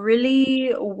a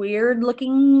really weird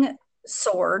looking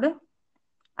sword.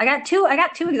 I got two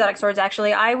exotic swords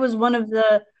actually. I was one of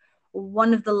the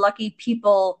lucky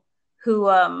people who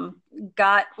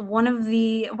got one of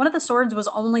the swords was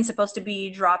only supposed to be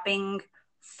dropping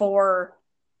for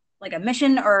like a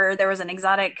mission, or there was an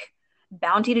exotic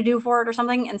bounty to do for it or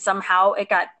something, and somehow it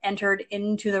got entered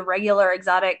into the regular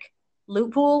exotic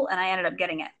loot pool and I ended up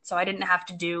getting it. So I didn't have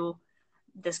to do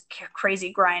this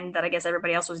crazy grind that I guess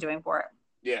everybody else was doing for it.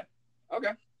 Yeah.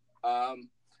 Okay.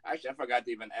 Actually, I forgot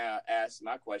to even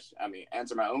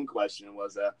answer my own question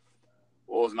was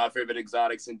what was my favorite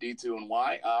exotics in D2 and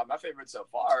why? My favorite so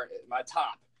far, my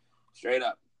top, straight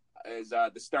up, is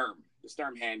the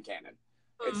Sturm hand cannon.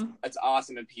 It's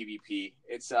awesome in PvP.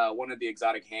 It's one of the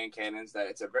exotic hand cannons that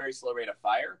it's a very slow rate of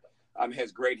fire. It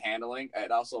has great handling.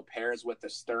 It also pairs with the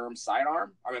Sturm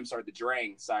sidearm. The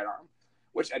Drang sidearm,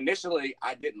 which initially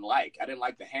I didn't like. I didn't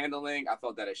like the handling. I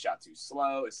thought that it shot too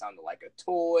slow. It sounded like a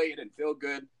toy. It didn't feel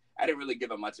good. I didn't really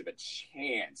give it much of a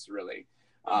chance, really.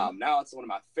 Now it's one of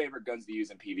my favorite guns to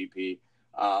use in PvP.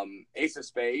 Ace of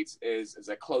Spades is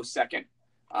a close second.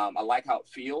 I like how it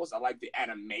feels. I like the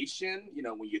animation,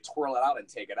 when you twirl it out and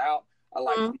take it out. I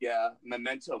like the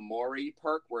Memento Mori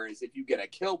perk, whereas if you get a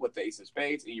kill with the Ace of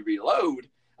Spades and you reload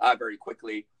very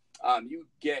quickly,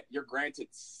 you're granted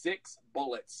 6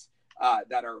 bullets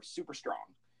that are super strong.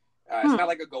 It's not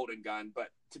like a golden gun, but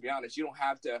to be honest, you don't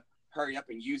have to hurry up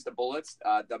and use the bullets.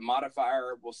 The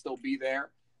modifier will still be there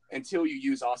until you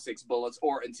use all 6 bullets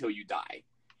or until you die.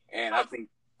 And I think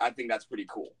that's pretty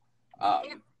cool.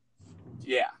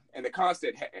 Yeah, and the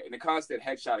constant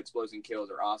headshot explosion kills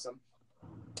are awesome.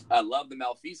 I love the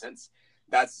Malfeasance.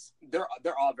 They're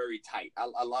all very tight.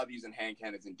 I love using hand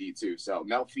cannons in D2. So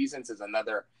Malfeasance is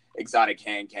another exotic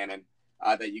hand cannon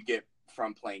that you get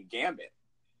from playing Gambit,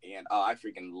 and I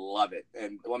freaking love it.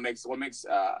 And what makes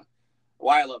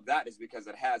why I love that is because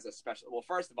it has a special. Well,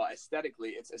 first of all,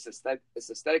 aesthetically, it's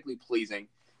aesthetically pleasing.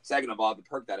 Second of all, the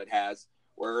perk that it has,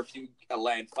 where if you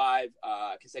land 5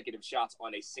 consecutive shots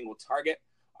on a single target,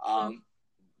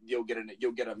 you'll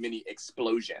get a mini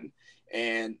explosion,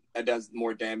 and it does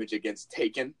more damage against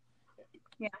Taken,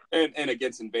 and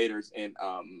against invaders in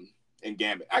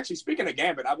Gambit. Actually, speaking of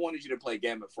Gambit, I wanted you to play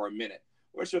Gambit for a minute.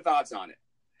 What's your thoughts on it?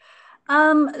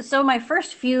 So my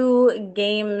first few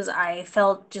games, I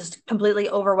felt just completely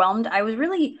overwhelmed. I was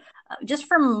really, just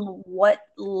from what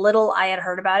little I had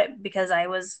heard about it, because I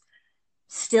was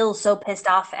still so pissed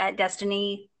off at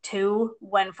Destiny 2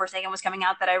 when Forsaken was coming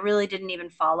out that I really didn't even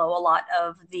follow a lot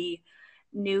of the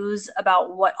news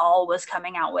about what all was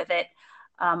coming out with it.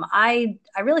 I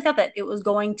really thought that it was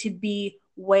going to be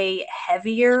way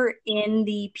heavier in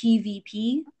the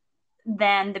PvP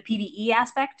than the PvE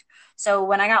aspect. So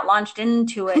when I got launched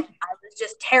into it, I was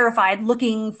just terrified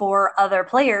looking for other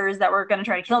players that were going to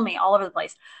try to kill me all over the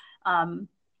place.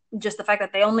 Just the fact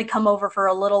that they only come over for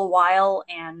a little while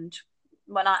and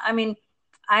whatnot. I mean,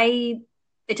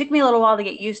 it took me a little while to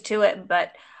get used to it,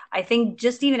 but I think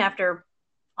just even after,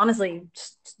 honestly,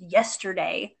 just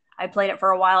yesterday, I played it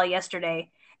for a while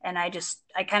yesterday, and I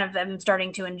kind of am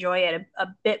starting to enjoy it a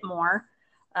bit more.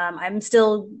 I'm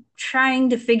still trying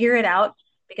to figure it out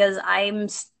because I'm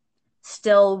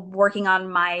still working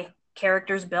on my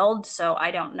character's build, so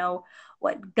I don't know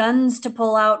what guns to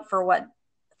pull out for what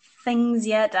things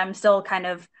yet. I'm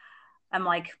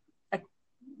like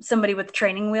somebody with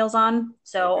training wheels on,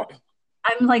 so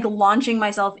I'm like launching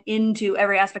myself into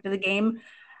every aspect of the game,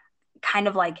 kind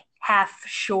of like half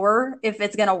sure if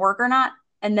it's going to work or not,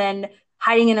 and then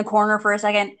hiding in a corner for a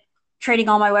second, trading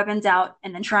all my weapons out,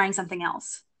 and then trying something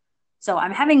else. So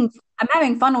I'm having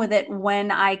fun with it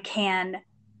when I can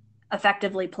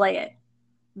effectively play it.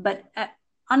 But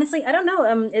honestly, I don't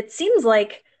know. It seems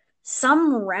like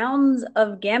some rounds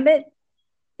of Gambit,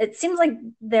 it seems like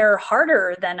they're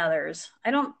harder than others.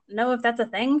 I don't know if that's a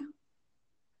thing.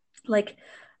 Like,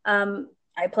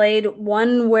 I played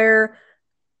one where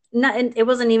it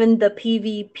wasn't even the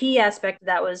PvP aspect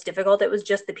that was difficult. It was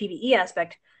just the PvE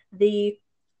aspect. The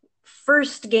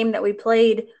first game that we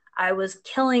played, I was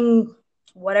killing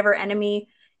whatever enemy,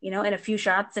 in a few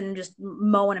shots and just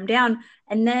mowing them down.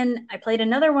 And then I played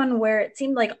another one where it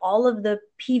seemed like all of the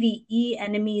PvE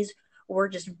enemies were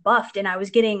just buffed, and I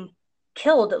was getting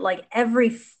killed like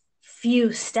every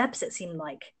few steps, it seemed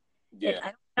like. Yeah.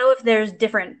 I don't know if there's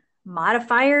different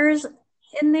modifiers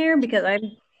in there because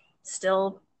I'm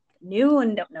still new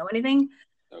and don't know anything.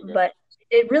 Okay. But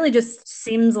it really just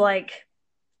seems like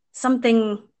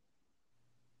something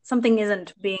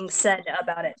isn't being said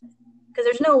about it, because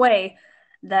there's no way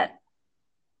that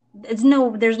there's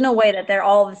no way that they're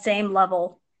all the same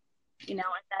level, and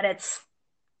that it's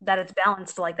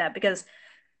balanced like that, because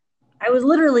I was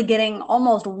literally getting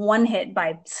almost one hit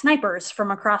by snipers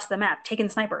from across the map, taking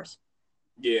snipers.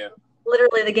 Yeah.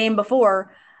 Literally the game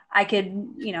before, I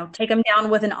could, take them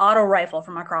down with an auto rifle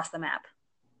from across the map.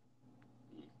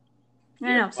 I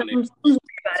don't know. Something's weird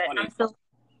about it. I'm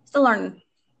still learning.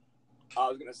 I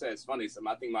was gonna say it's funny.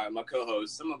 I think my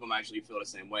co-hosts, some of them actually feel the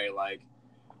same way. Like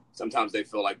sometimes they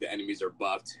feel like the enemies are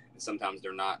buffed, and sometimes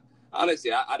they're not.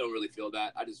 Honestly, I don't really feel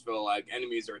that. I just feel like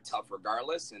enemies are tough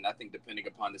regardless, and I think depending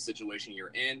upon the situation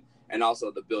you're in and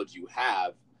also the build you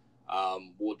have,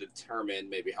 will determine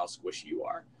maybe how squishy you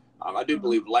are. I do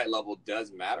believe light level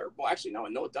does matter. Well, actually, no,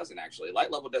 it doesn't actually.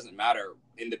 Light level doesn't matter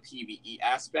in the PvE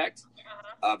aspect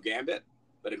of Gambit,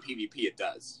 but in PvP it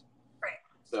does. Right.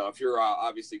 So if you're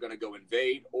obviously going to go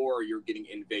invade or you're getting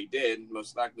invaded,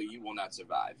 most likely you will not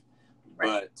survive.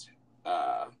 Right.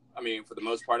 But, I mean, for the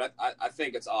most part, I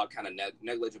think it's all kind of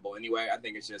negligible anyway. I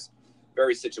think it's just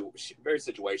very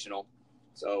situational.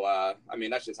 So, I mean,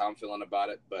 that's just how I'm feeling about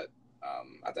it. But,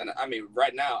 I mean,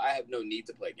 right now, I have no need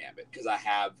to play Gambit because I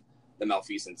have the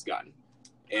Malfeasance gun.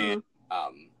 And,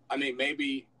 I mean,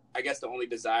 maybe, I guess the only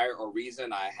desire or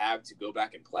reason I have to go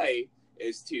back and play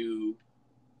is to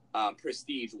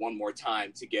prestige one more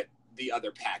time to get the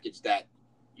other package that,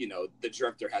 the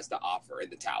Drifter has to offer in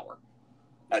the tower.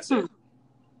 That's it.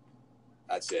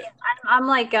 That's it. I'm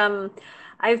like,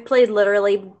 I've played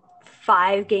literally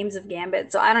 5 games of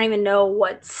Gambit, so I don't even know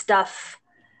what stuff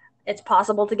it's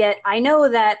possible to get. I know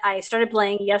that I started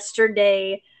playing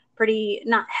yesterday pretty,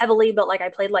 not heavily, but like I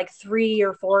played like 3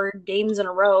 or 4 games in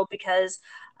a row because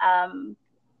I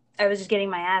was just getting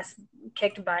my ass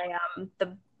kicked by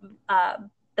the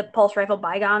pulse rifle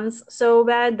bygones so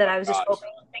bad that I was just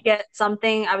hoping to get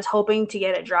something. I was hoping to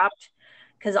get it dropped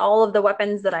because all of the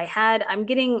weapons that I had, I'm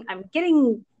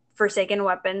getting Forsaken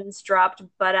weapons dropped,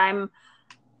 but I'm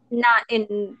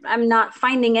I'm not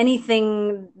finding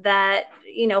anything that,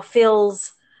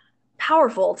 feels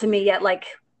powerful to me yet.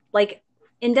 Like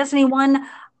in Destiny 1,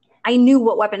 I knew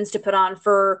what weapons to put on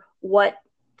for what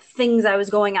things I was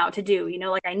going out to do.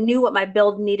 Like I knew what my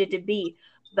build needed to be,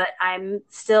 but I'm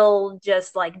still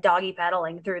just like doggy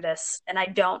paddling through this, and I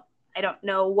don't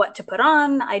know what to put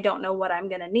on. I don't know what I'm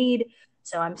gonna need,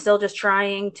 so I'm still just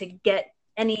trying to get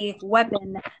any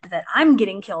weapon that I'm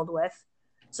getting killed with,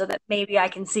 so that maybe I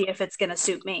can see if it's gonna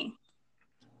suit me.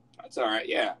 That's all right.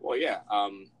 Yeah. Well, yeah.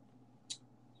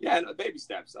 Yeah, no, baby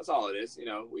steps. That's all it is.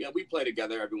 We play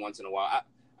together every once in a while.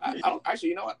 I don't actually.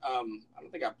 You know what? I don't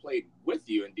think I played with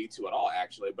you in D2 at all,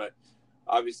 actually. But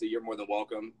obviously, you're more than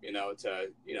welcome.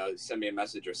 To send me a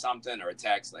message or something or a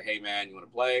text like, "Hey, man, you want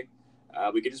to play?"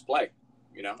 We could just play.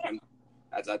 And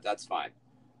that's fine.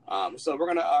 So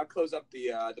we're gonna close up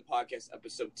the podcast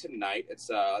episode tonight. It's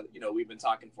we've been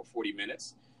talking for 40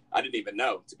 minutes. I didn't even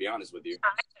know, to be honest with you.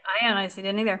 I honestly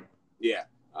didn't either. Yeah.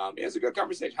 It's a good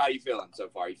conversation. How are you feeling so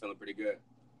far? You feeling pretty good?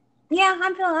 Yeah,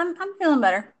 I'm feeling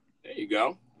better. There you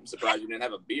go. I'm surprised you didn't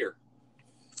have a beer.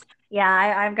 Yeah,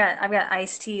 I've got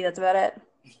iced tea. That's about it.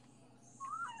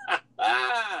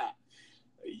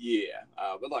 Yeah.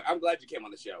 But look, I'm glad you came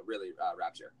on the show. Really,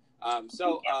 Rapture.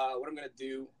 So what I'm gonna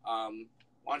do? Why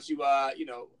don't you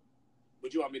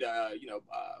would you want me to why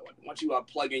don't you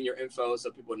plug in your info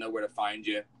so people know where to find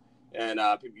you, and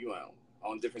people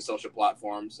on different social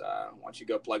platforms. Why don't you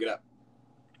go plug it up?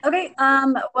 Okay.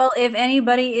 Well, if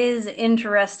anybody is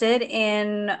interested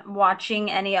in watching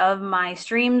any of my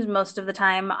streams, most of the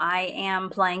time I am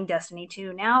playing Destiny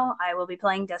 2 now. I will be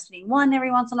playing Destiny 1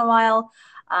 every once in a while.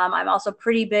 I'm also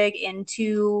pretty big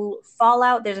into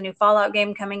Fallout. There's a new Fallout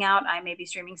game coming out. I may be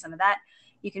streaming some of that.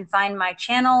 You can find my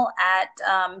channel at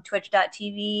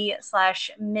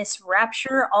twitch.tv/Miss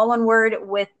Rapture, all one word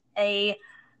with a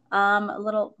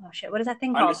little, oh shit, what is that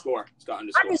thing called? Underscore. It's got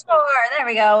underscore. Underscore. There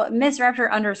we go. Miss Rapture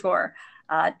underscore.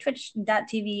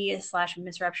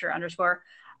 Twitch.tv/Miss Rapture underscore.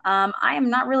 I am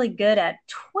not really good at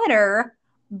Twitter,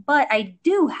 but I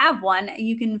do have one.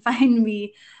 You can find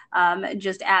me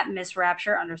just at Miss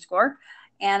Rapture underscore.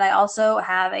 And I also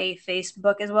have a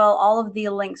Facebook as well. All of the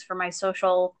links for my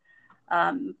social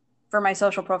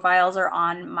profiles are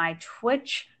on my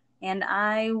Twitch. And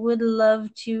I would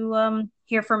love to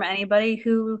hear from anybody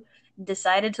who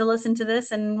decided to listen to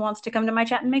this and wants to come to my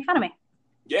chat and make fun of me.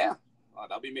 Yeah,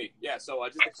 that'll be me. Yeah, so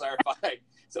just to clarify,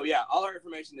 so yeah, all her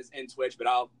information is in Twitch, but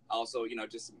I'll also,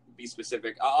 just be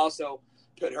specific. I'll also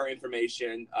put her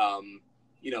information,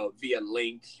 via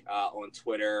link on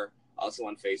Twitter, also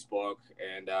on Facebook,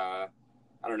 and I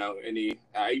don't know,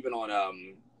 even on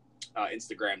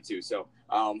Instagram too. So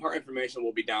her information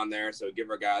will be down there. So give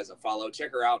her guys a follow.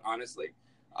 Check her out, honestly.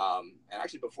 And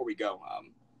actually, before we go,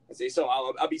 let's see. So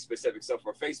I'll be specific. So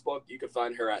for Facebook, you can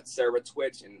find her at Sarah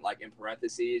Twitch, and like in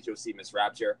parentheses, you'll see Miss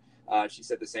Rapture. She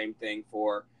said the same thing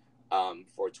for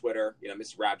Twitter.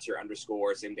 Miss Rapture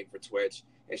underscore. Same thing for Twitch.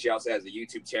 And she also has a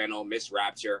YouTube channel, Miss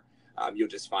Rapture. You'll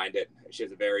just find it. She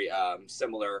has a very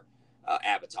similar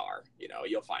avatar.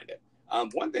 You'll find it.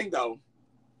 One thing though,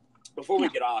 before we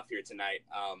get off here tonight,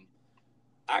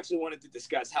 I actually wanted to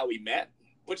discuss how we met,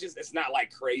 which is, it's not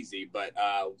like crazy, but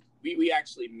we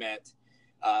actually met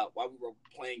while we were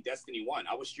playing Destiny 1.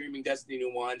 I was streaming Destiny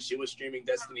 1. She was streaming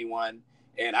Destiny 1.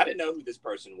 And I didn't know who this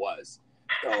person was.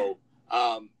 So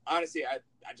honestly, I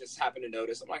just happened to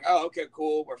notice. I'm like, oh, okay,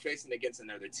 cool. We're facing against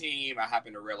another team. I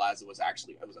happened to realize it was a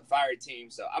fire team.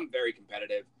 So I'm very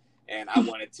competitive. And I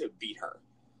wanted to beat her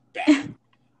back.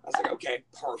 I was like, okay,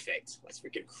 perfect. Let's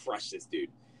freaking crush this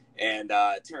dude. And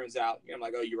it turns out, I'm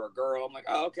like, oh, you're a girl. I'm like,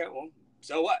 oh, okay, well,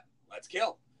 so what? Let's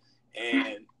kill.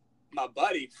 And my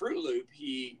buddy, Fruit Loop,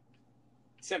 he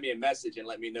sent me a message and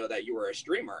let me know that you were a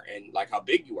streamer and like how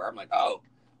big you were. I'm like, oh,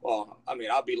 well, I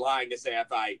mean, I'll be lying to say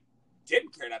if I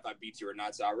didn't care if I beat you or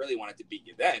not. So I really wanted to beat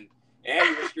you then. And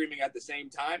you were streaming at the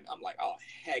same time. I'm like, oh,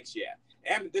 heck yeah.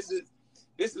 And this is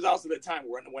also the time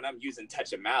when I'm using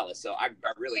Touch of Malice. So I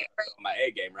really got on my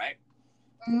A game, right?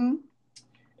 Mm-hmm.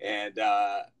 And,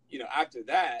 after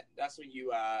that, that's when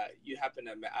you happen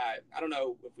to, I don't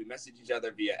know if we messaged each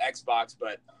other via Xbox,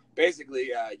 but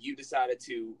basically you decided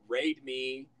to raid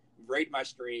my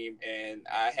stream, and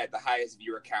I had the highest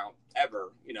viewer count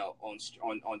ever,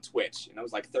 on Twitch. And I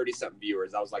was like 30-something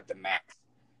viewers. I was like the max.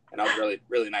 And I was really,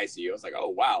 really nice to you. I was like, oh,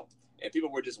 wow. And people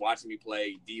were just watching me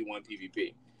play D1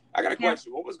 PvP. I got a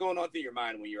question. What was going on through your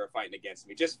mind when you were fighting against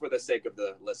me, just for the sake of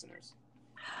the listeners?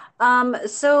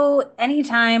 So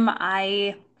anytime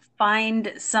I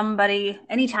find somebody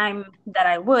anytime that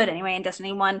I would anyway in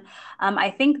Destiny 1. I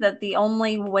think that the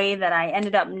only way that I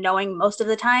ended up knowing most of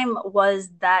the time was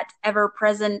that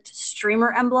ever-present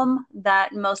streamer emblem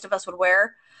that most of us would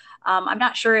wear. I'm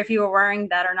not sure if you were wearing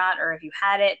that or not, or if you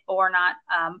had it or not.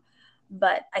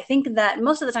 But I think that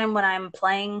most of the time when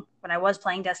I was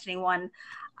playing Destiny 1,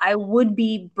 I would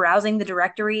be browsing the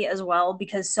directory as well,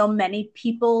 because so many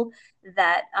people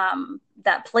that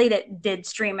played it did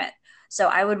stream it. So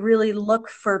I would really look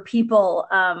for people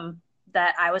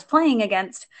that I was playing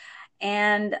against.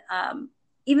 And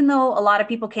even though a lot of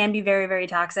people can be very, very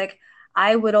toxic,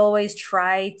 I would always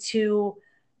try to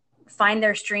find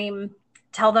their stream,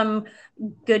 tell them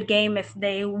good game if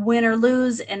they win or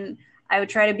lose, and I would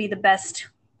try to be the best,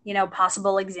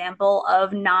 possible example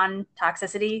of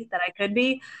non-toxicity that I could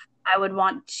be. I would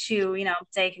want to,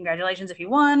 say congratulations if you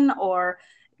won, or,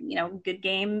 good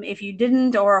game if you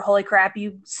didn't, or holy crap,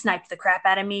 you sniped the crap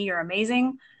out of me, you're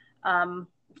amazing. I don't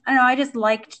know, I just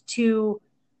liked to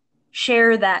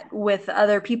share that with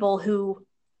other people who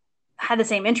had the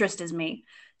same interest as me.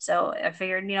 So I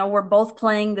figured, we're both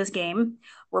playing this game.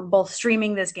 We're both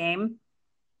streaming this game.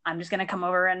 I'm just going to come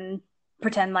over and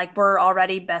pretend like we're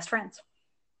already best friends.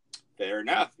 Fair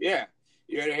enough. Yeah.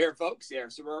 You heard it here, folks. Yeah.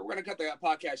 So we're going to cut the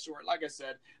podcast short. Like I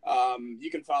said, you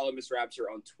can follow Miss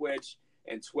Rapture on Twitch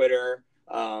and Twitter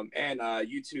and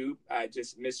YouTube.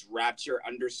 Just Miss Rapture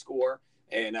 _.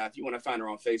 And if you want to find her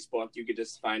on Facebook, you could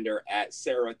just find her at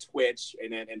Sarah Twitch.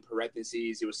 And then in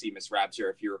parentheses, you will see Miss Rapture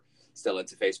if you're still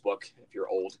into Facebook, if you're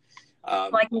old.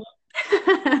 Like me.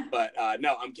 But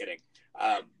no, I'm kidding.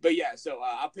 But yeah, so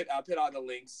I'll put all the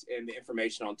links and the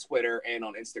information on Twitter and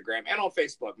on Instagram and on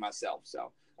Facebook myself.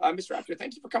 So, Ms. Rapture,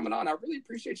 thank you for coming on. I really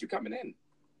appreciate you coming in.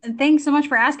 And thanks so much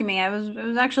for asking me. It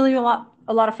was actually a lot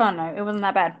of fun. It wasn't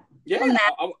that bad. Yeah,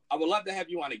 I would love to have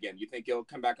you on again. You think you'll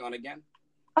come back on again?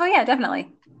 Oh yeah,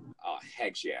 definitely. Oh,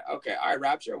 heck yeah. Okay. All right,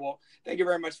 Rapture. Well, thank you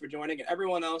very much for joining. And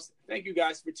everyone else, thank you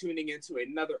guys for tuning in to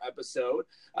another episode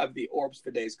of the Orbs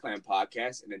for Days Clan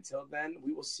podcast. And until then,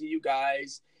 we will see you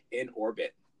guys in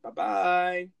orbit.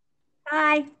 Bye-bye.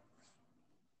 Bye.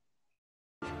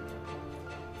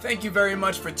 Thank you very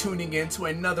much for tuning in to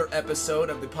another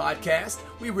episode of the podcast.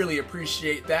 We really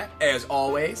appreciate that, as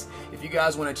always. If you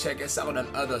guys want to check us out on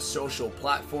other social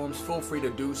platforms, feel free to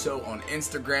do so on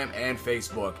Instagram and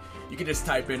Facebook. You can just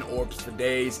type in Orbs for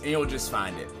Days and you'll just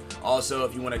find it. Also,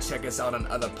 if you want to check us out on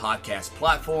other podcast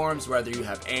platforms, whether you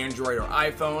have Android or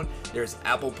iPhone, there's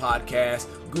Apple Podcasts,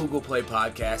 Google Play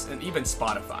Podcasts, and even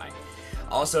Spotify.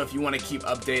 Also, if you want to keep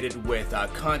updated with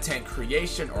content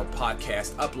creation or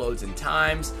podcast uploads and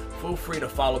times, feel free to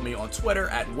follow me on Twitter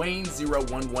at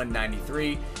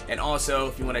Wayne01193. And also,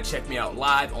 if you want to check me out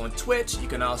live on Twitch, you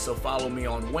can also follow me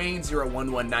on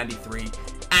Wayne01193,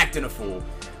 acting a fool.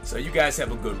 So you guys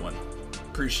have a good one.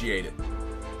 Appreciate it.